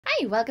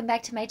Hi, welcome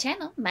back to my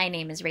channel. My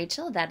name is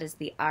Rachel, that is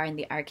the R in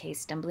the RK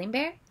Stumbling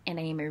Bear, and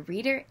I am a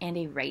reader and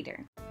a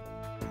writer.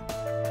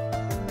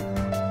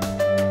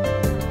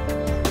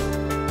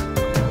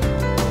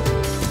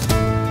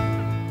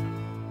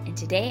 And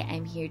today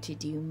I'm here to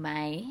do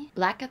my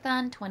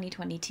Blackathon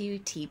 2022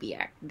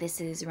 TBR.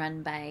 This is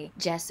run by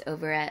Jess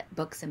over at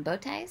Books and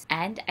Bowties,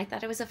 and I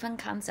thought it was a fun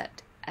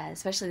concept.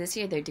 Especially this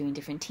year, they're doing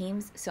different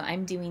teams, so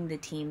I'm doing the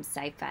Team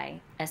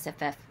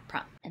SFF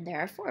prompt, and there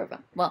are 4 of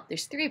them. Well,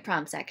 there's 3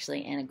 prompts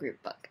actually and a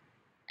group book.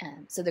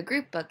 So the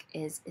group book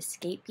is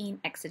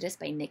Escaping Exodus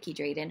by Nikki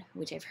Drayden,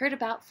 which I've heard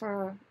about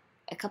for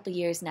a couple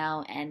years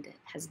now and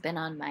has been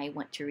on my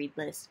want to read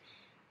list,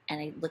 and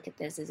I look at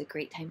this as a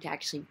great time to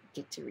actually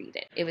get to read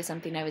it. It was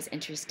something I was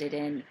interested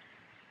in.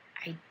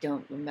 I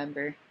don't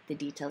remember the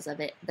details of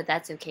it, but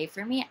that's okay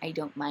for me. I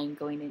don't mind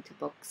going into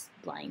books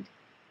blind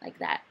like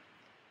that.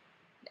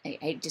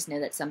 I just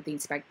know that something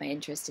sparked my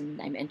interest and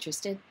I'm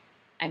interested.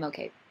 I'm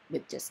okay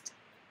with just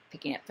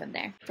picking up from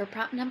there. For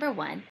prompt number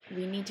 1,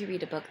 we need to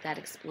read a book that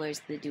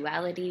explores the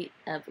duality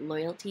of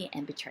loyalty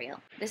and betrayal.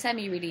 This had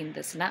me reading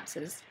the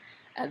synopsis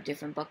of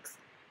different books,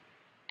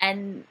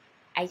 and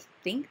I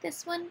think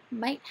this one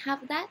might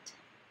have that.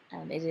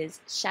 It is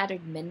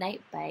Shattered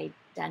Midnight by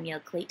Danielle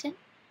Clayton.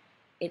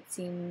 It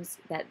seems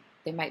that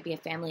there might be a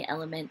family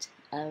element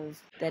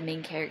of the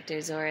main character.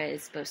 Zora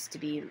is supposed to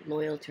be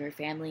loyal to her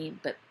family,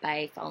 but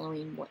by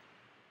following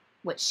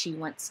what she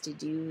wants to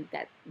do,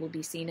 that will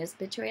be seen as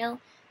betrayal.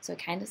 So I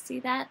kind of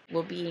see that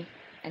will be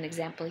an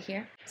example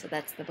here. So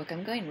that's the book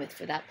I'm going with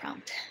for that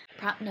prompt.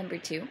 Prompt number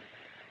 2,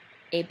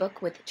 a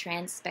book with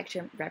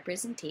trans-spectrum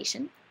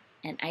representation.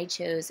 And I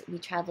chose We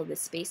Travel the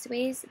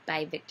Spaceways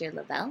by Victor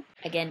Lavelle.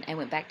 Again, I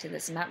went back to the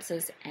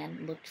synopsis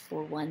and looked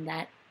for one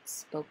that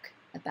spoke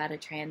about a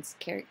trans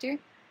character,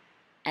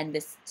 and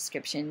this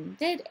description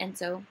did, and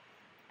so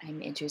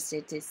I'm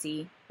interested to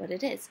see what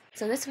it is.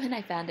 So this one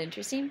I found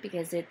interesting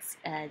because it's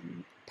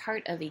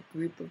part of a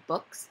group of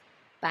books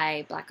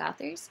by Black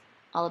authors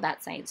all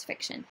about science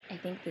fiction. I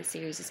think the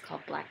series is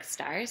called Black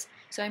Stars,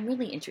 so I'm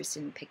really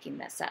interested in picking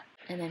this up.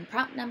 And then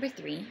prompt number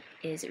 3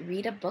 is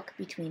read a book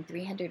between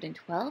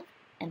 312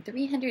 and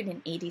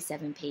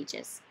 387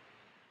 pages.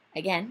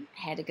 Again,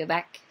 I had to go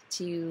back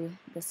to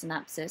the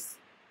synopsis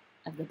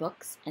of the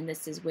books, and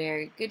this is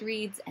where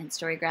Goodreads and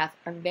Storygraph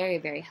are very,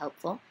 very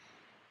helpful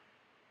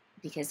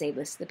because they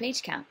list the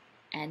page count.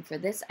 And for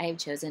this, I have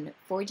chosen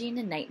Forging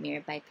a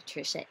Nightmare by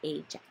Patricia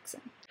A.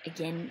 Jackson.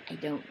 Again, I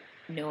don't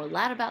know a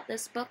lot about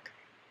this book,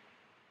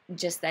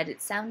 just that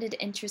it sounded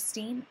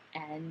interesting,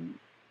 and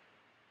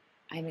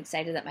I'm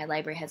excited that my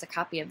library has a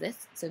copy of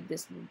this, so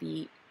this will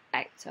be,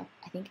 so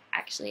I think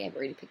actually I've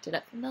already picked it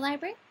up from the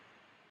library,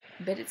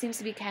 but it seems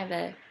to be kind of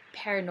a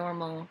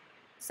paranormal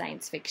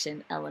science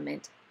fiction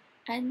element.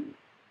 And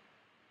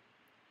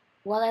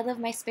while I love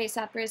my space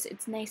operas,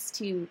 it's nice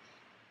to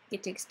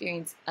get to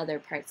experience other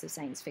parts of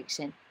science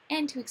fiction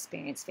and to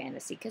experience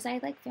fantasy, because I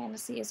like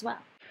fantasy as well.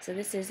 So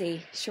this is a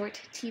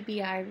short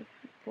TBR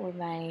for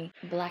my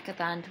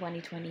Blackathon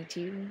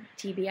 2022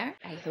 TBR.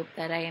 I hope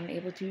that I am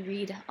able to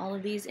read all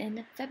of these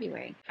in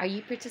February. Are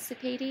you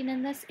participating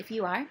in this? If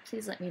you are,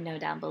 please let me know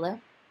down below.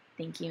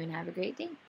 Thank you and have a great day.